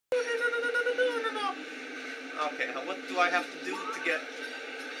Okay, what do I have to do to get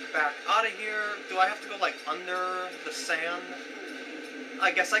back out of here? Do I have to go, like, under the sand?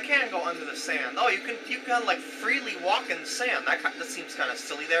 I guess I can go under the sand. Oh, you can like, freely walk in sand. That seems kind of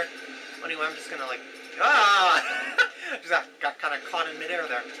silly there. Anyway, I'm just gonna, like, just got kind of caught in midair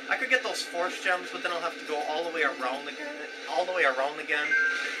there. I could get those force gems, but then I'll have to go all the way around again,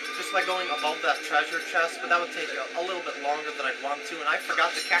 just by going above that treasure chest, but that would take a little bit longer than I'd want to, and I forgot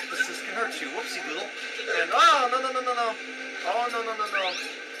the cactuses can hurt you. Whoopsie doodle. And, oh, no. Oh, no.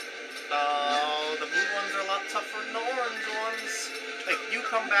 Oh, the blue ones are a lot tougher than the orange ones. Hey, you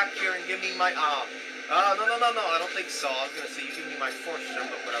come back here and give me my, no, I don't think so. I was gonna say you give me my force gem,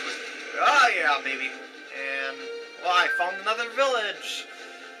 but whatever. Ah, yeah, baby. And, well, I found another village.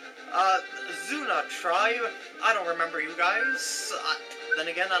 Zuna tribe. I don't remember you guys. Then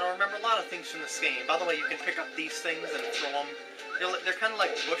again, I don't remember a lot of things from this game. By the way, you can pick up these things and throw them. They're kind of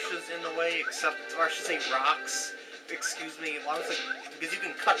like bushes in the way, or I should say rocks. Excuse me. Well, I was like, because you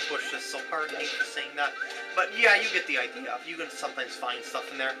can cut bushes, so pardon me for saying that. But yeah, you get the idea. You can sometimes find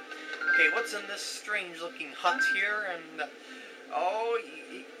stuff in there. Okay, what's in this strange-looking hut here? And oh,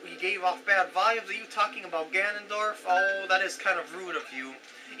 you gave off bad vibes. Are you talking about Ganondorf? Oh, that is kind of rude of you.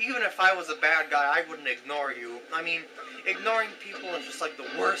 Even if I was a bad guy, I wouldn't ignore you. I mean, ignoring people is just like the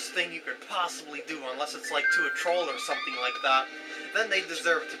worst thing you could possibly do, unless it's like to a troll or something like that. Then they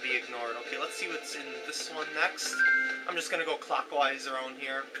deserve to be ignored. Okay, let's see what's in this one next. I'm just gonna go clockwise around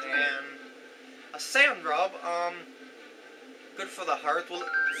here. And a sand rub, good for the heart. Well,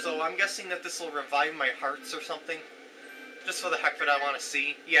 so I'm guessing that this will revive my hearts or something. Just for the heck of it, I want to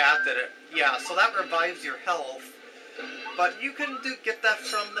see. Yeah, that did it. Yeah, so that revives your health. But you can get that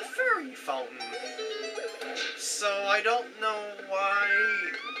from the fairy fountain. So I don't know why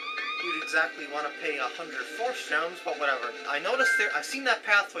you'd exactly want to pay 100 force gems, but whatever. I noticed there. I've seen that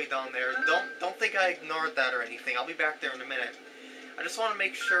pathway down there. Don't think I ignored that or anything. I'll be back there in a minute. I just want to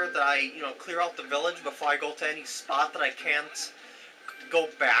make sure that I, clear out the village before I go to any spot that I can't go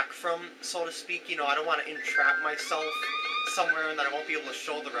back from, so to speak. I don't want to entrap myself somewhere and then I won't be able to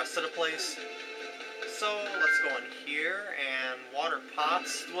show the rest of the place. So let's go in here and water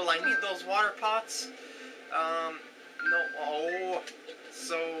pots. Will I need those water pots? No. Oh,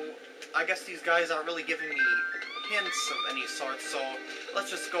 so I guess these guys aren't really giving me hints of any sort. So let's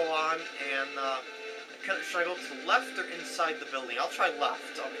just go on and should I go to the left or inside the building? I'll try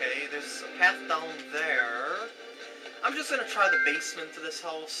left. Okay, there's a path down there. I'm just gonna try the basement to this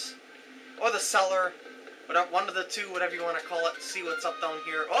house or the cellar. One of the two, whatever you want to call it. See what's up down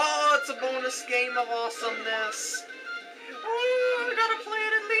here. Oh, it's a bonus game of awesomeness. Oh, I gotta play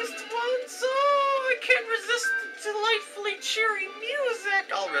it at least once. Oh, I can't resist the delightfully cheery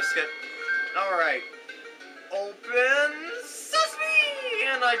music. I'll risk it. Alright. Open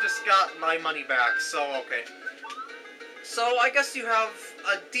sesame! And I just got my money back, so okay. So I guess you have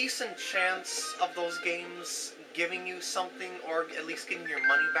a decent chance of those games giving you something, or at least getting your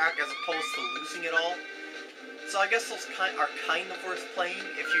money back, as opposed to losing it all. So I guess those are kind of worth playing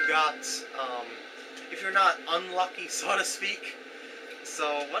if you got, if you're not unlucky, so to speak.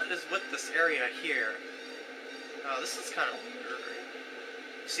 So what is with this area here? This is kind of weird.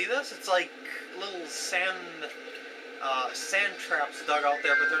 See this? It's like little sand traps dug out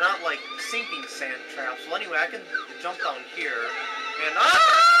there, but they're not like sinking sand traps. Well, anyway, I can jump down here, and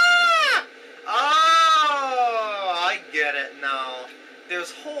oh, I get it now.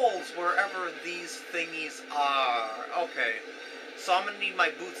 There's holes wherever these thingies are. Okay, so I'm gonna need my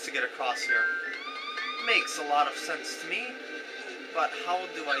boots to get across here. Makes a lot of sense to me, but how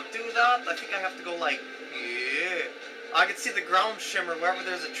do I do that? I think I have to go like, yeah. I can see the ground shimmer wherever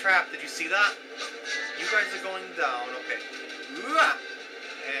there's a trap. Did you see that? You guys are going down. Okay.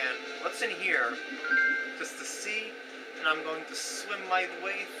 And what's in here? Just to see. And I'm going to swim my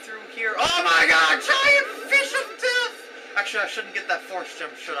way through here. Oh my god! Giant fish of death! Actually, I shouldn't get that force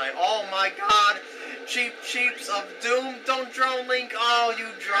gem, should I? Oh my god! Cheeps of doom! Don't drown, Link! Oh,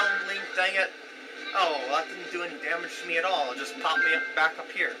 you drowned, Link, dang it. Oh, that didn't do any damage to me at all. It just popped me back up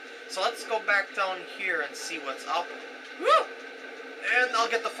here. So let's go back down here and see what's up. Woo! And I'll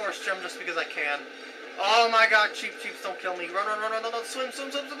get the force gem just because I can. Oh my god, cheeps, don't kill me. Run, swim. No!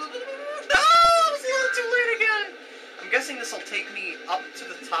 It was a little too late again! I'm guessing this will take me up to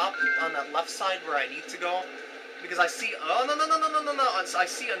the top on that left side where I need to go. Because I see, oh, no. I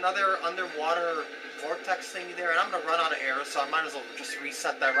see another underwater vortex thingy there, and I'm going to run out of air, so I might as well just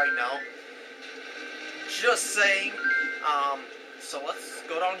reset that right now. Just saying. So let's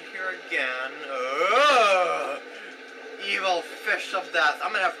go down here again. Evil fish of death.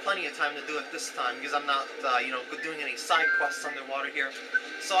 I'm gonna have plenty of time to do it this time because I'm not, doing any side quests underwater here.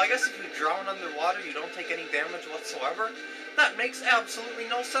 So I guess if you drown underwater, you don't take any damage whatsoever. That makes absolutely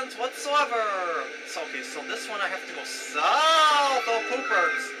no sense whatsoever. So, okay, so this one I have to go south. Oh,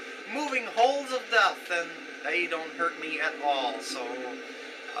 poopers. Moving holes of death, and they don't hurt me at all. So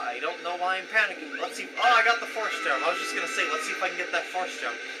I don't know why I'm panicking. Let's see. Oh, I got the force gem. I was just gonna say, let's see if I can get that force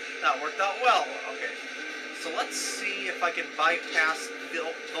gem. That worked out well. Okay. So let's see if I can bypass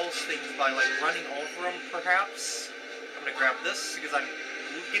those things by, like, running over them, perhaps. I'm gonna grab this, because I'm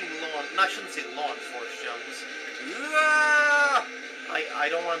getting low on... No, I shouldn't say low on force gems. I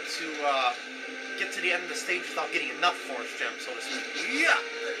don't want to get to the end of the stage without getting enough force gems, so to speak. Yeah,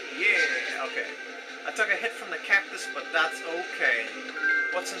 okay. I took a hit from the cactus, but that's okay.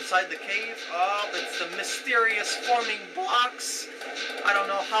 What's inside the cave? Oh, it's the mysterious forming blocks. I don't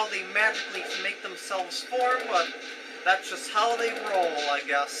know how they magically make themselves form, but that's just how they roll, I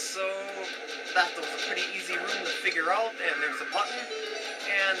guess. So that was a pretty easy room to figure out, and there's a button,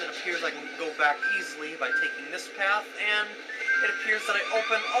 and it appears I can go back easily by taking this path, and it appears that I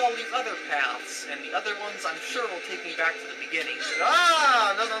open all these other paths, and the other ones I'm sure will take me back to the beginning.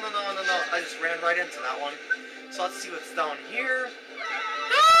 Ah! No. I just ran right into that one. So let's see what's down here.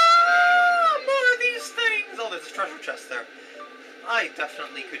 Ah! More of these things! Oh, there's a treasure chest there. I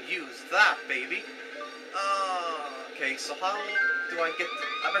definitely could use that, baby. Okay, so how do I get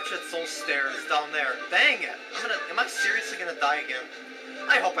I bet you it's those stairs down there. Dang it! Am I seriously gonna die again?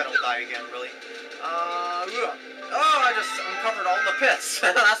 I hope I don't die again, really. Oh, I just uncovered all the pits.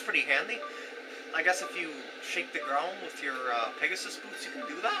 That's pretty handy. I guess if you shake the ground with your Pegasus boots, you can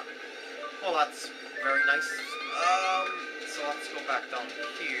do that. Well, that's very nice. So let's go back down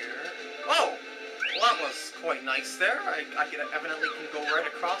here. Oh! Well, that was quite nice there. I evidently can go right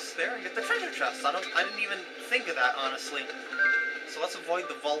across there and get the treasure chest. I didn't even think of that, honestly. So let's avoid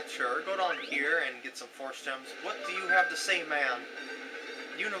the vulture. Go down here and get some force gems. What do you have to say, man?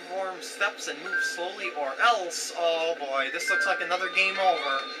 Uniform steps and move slowly, or else. Oh boy, this looks like another game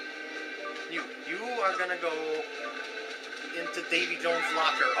over. You are gonna go into Davy Jones'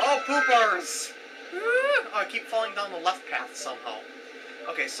 locker. Oh, poopers! Oh, I keep falling down the left path somehow.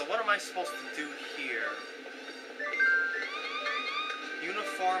 Okay, so what am I supposed to do here?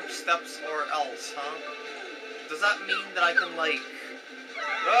 Uniform steps or else, huh? Does that mean that I can, like...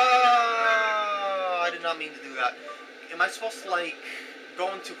 Oh, I did not mean to do that. Am I supposed to, like,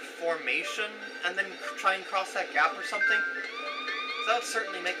 go into formation and then try and cross that gap or something? That would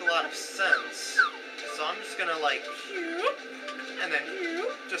certainly make a lot of sense. So I'm just gonna, like, and then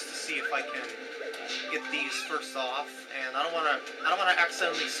just to see if I can get these first off. And I don't wanna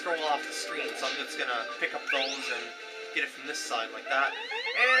accidentally scroll off the screen, so I'm just gonna pick up those and get it from this side like that.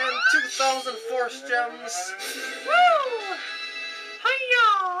 And 2,000 force gems. Woo!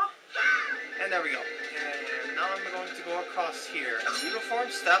 Hiya! And there we go. And now I'm going to go across here. Uniform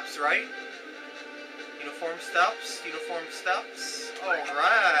steps, right? Uniform steps. Uniform steps.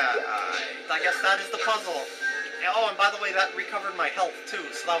 Alright. I guess that is the puzzle. Oh, and by the way, that recovered my health too,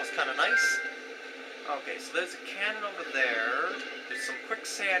 so that was kind of nice. Okay, so there's a cannon over there. There's some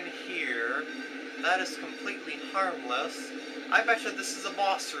quicksand here. That is completely harmless. I bet you this is a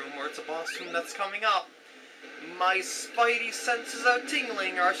boss room, or it's a boss room that's coming up. My spidey senses are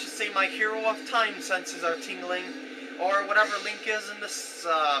tingling, or I should say my Hero of Time senses are tingling. Or whatever Link is in this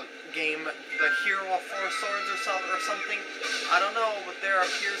game, the Hero of Four Swords or something. I don't know, but there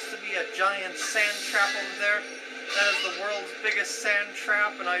appears to be a giant sand trap over there. That is the world's biggest sand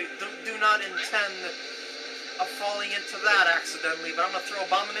trap, and I do not intend of falling into that accidentally, but I'm going to throw a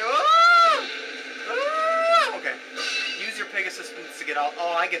bomb in there. Ah! Ah! Okay. Use your Pegasus boots to get out.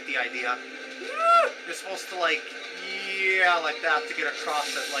 Oh, I get the idea. Ah! You're supposed to, like, yeah, like that to get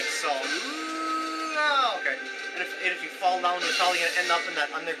across it, like so. Ah! Okay. And if you fall down, you're probably going to end up in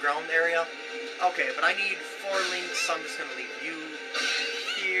that underground area. Okay, but I need 4 links, so I'm just going to leave you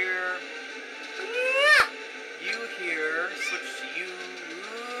here. You here, switch to you,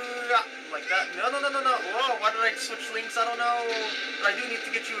 like that. No. Whoa, why did I switch links? I don't know. But I do need to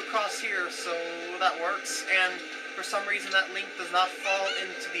get you across here, so that works. And for some reason, that link does not fall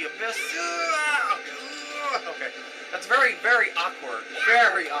into the abyss. Okay. That's very, very awkward.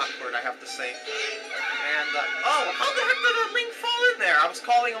 Very awkward, I have to say. And, oh, how the heck did that link fall in there? I was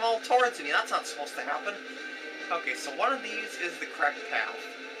calling them all towards me. That's not supposed to happen. Okay, so one of these is the correct path.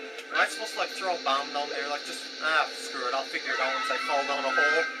 Am I supposed to, like, throw a bomb down there? Like, just, screw it. I'll figure it out once I fall down a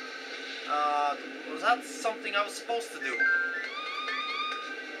hole. Was that something I was supposed to do?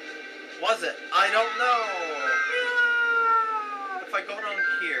 Was it? I don't know. If I go down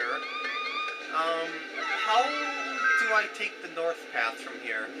here, how do I take the north path from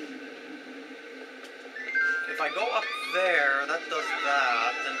here? If I go up there, that does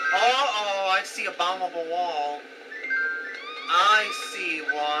that, and... Oh, I see a bombable wall. I see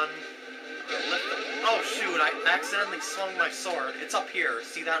one. Oh, shoot, I accidentally swung my sword. It's up here.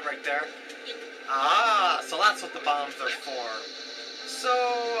 See that right there? Ah, so that's what the bombs are for. So,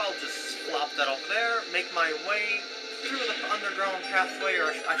 I'll just flop that over there, make my way through the underground pathway,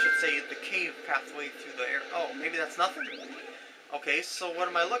 or I should say the cave pathway through the air. Oh, maybe that's nothing? Okay, so what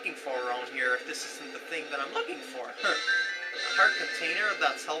am I looking for around here if this isn't the thing that I'm looking for? A heart container,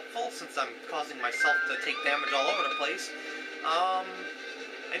 that's helpful since I'm causing myself to take damage all over the place.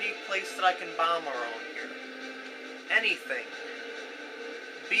 Any place that I can bomb around here? Anything.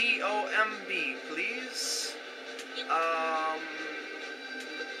 B-O-M-B, please.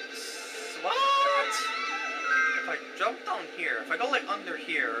 What? If I jump down here, if I go like under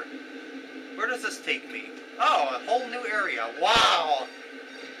here, where does this take me? Oh, a whole new area. Wow!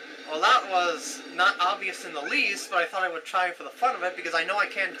 Well, that was not obvious in the least, but I thought I would try for the fun of it, because I know I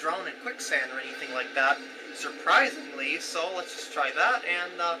can't drown in quicksand or anything like that, surprisingly, so let's just try that,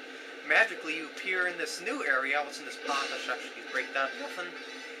 and magically you appear in this new area. What's in this pot? I should actually break that. Nothing.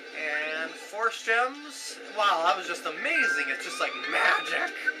 And force gems. Wow, that was just amazing. It's just like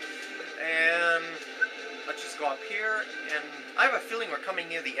magic. And let's just go up here, and I have a feeling we're coming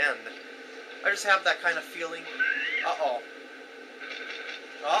near the end. I just have that kind of feeling. Uh-oh.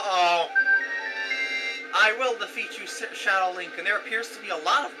 Uh-oh. I will defeat you, Shadow Link, and there appears to be a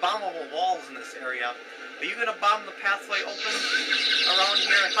lot of bombable walls in this area. Are you gonna bomb the pathway open around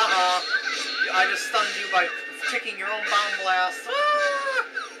here? Haha. I just stunned you by kicking your own bomb blast. Ah!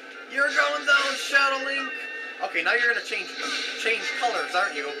 You're going down, Shadow Link. Okay, now you're gonna change colors,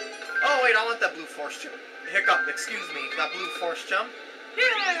 aren't you? Oh wait, I want that blue force gem. Hiccup, excuse me, that blue force gem.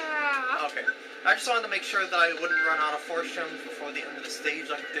 Yeah! Okay. I just wanted to make sure that I wouldn't run out of force gems before the end of the stage,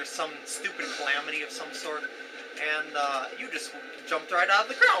 like if there's some stupid calamity of some sort. And, you just jumped right out of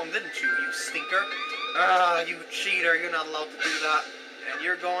the ground, didn't you, you stinker? Ah, you cheater, you're not allowed to do that. And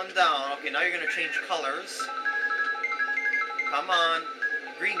you're going down. Okay, now you're gonna change colors. Come on.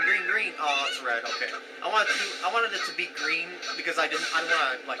 Green, green, green. Oh, it's red. Okay. I wanted it to be green because I didn't want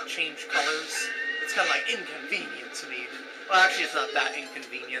to like change colors. It's kind of like inconvenient to me. Well, actually, it's not that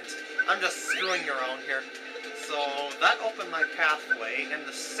inconvenient. I'm just screwing around here. So that opened my pathway, and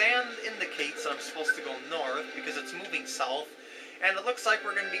the sand indicates that I'm supposed to go north because it's moving south. And it looks like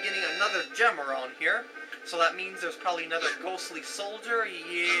we're going to be getting another gem around here. So that means there's probably another ghostly soldier.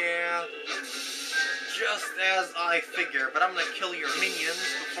 Yeah. Just as I figure, but I'm gonna kill your minions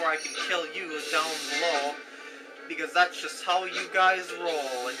before I can kill you down below, because that's just how you guys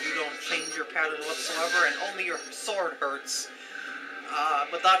roll, and you don't change your pattern whatsoever, and only your sword hurts.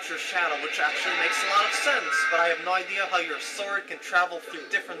 But that's your shadow, which actually makes a lot of sense, but I have no idea how your sword can travel through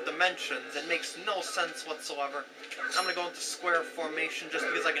different dimensions. It makes no sense whatsoever. I'm gonna go into square formation just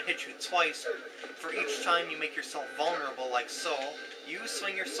because I can hit you twice for each time you make yourself vulnerable, like so. You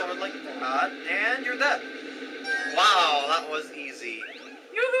swing your sword like that, and you're dead. Wow, that was easy.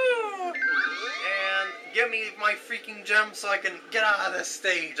 Yoo-hoo! And give me my freaking gem so I can get out of this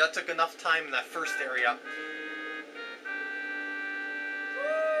stage. That took enough time in that first area.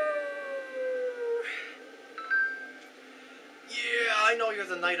 Yeah, I know you're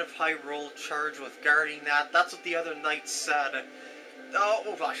the Knight of Hyrule charged with guarding that. That's what the other knights said.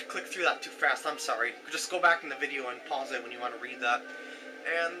 Oh, I should click through that too fast. I'm sorry. Just go back in the video and pause it when you want to read that.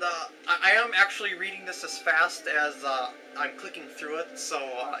 And I am actually reading this as fast as I'm clicking through it. So,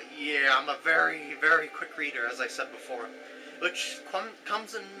 yeah, I'm a very, very quick reader, as I said before. Which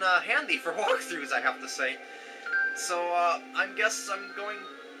comes in handy for walkthroughs, I have to say. So, I guess I'm going...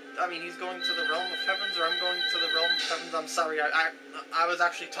 I mean, he's going to the Realm of Heavens, or I'm going to the Realm of Heavens. I'm sorry, I was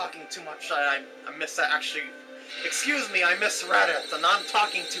actually talking too much. I missed that, actually. Excuse me, I misread it, and I'm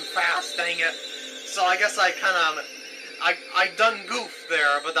talking too fast, dang it. So I guess I kind of... I done goof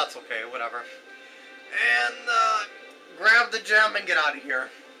there, but that's okay, whatever. And, grab the gem and get out of here.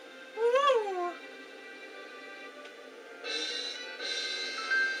 Woo!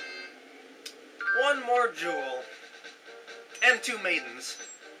 One more jewel. And 2 maidens.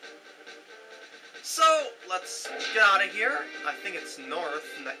 So, let's get out of here. I think it's north,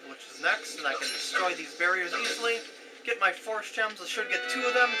 which is next, and I can destroy these barriers easily. Get my force gems. I should get 2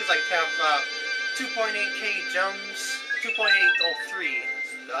 of them, because I have 2.8k gems.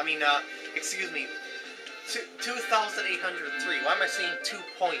 2.803. I mean, excuse me. 2,803. Why am I saying 2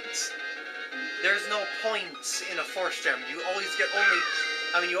 points? There's no points in a force gem. You always get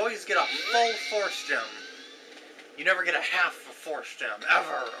you always get a full force gem. You never get a half a force gem,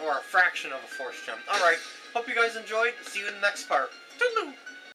 ever, or a fraction of a force gem. Alright, Hope you guys enjoyed. See you in the next part. Toodaloo!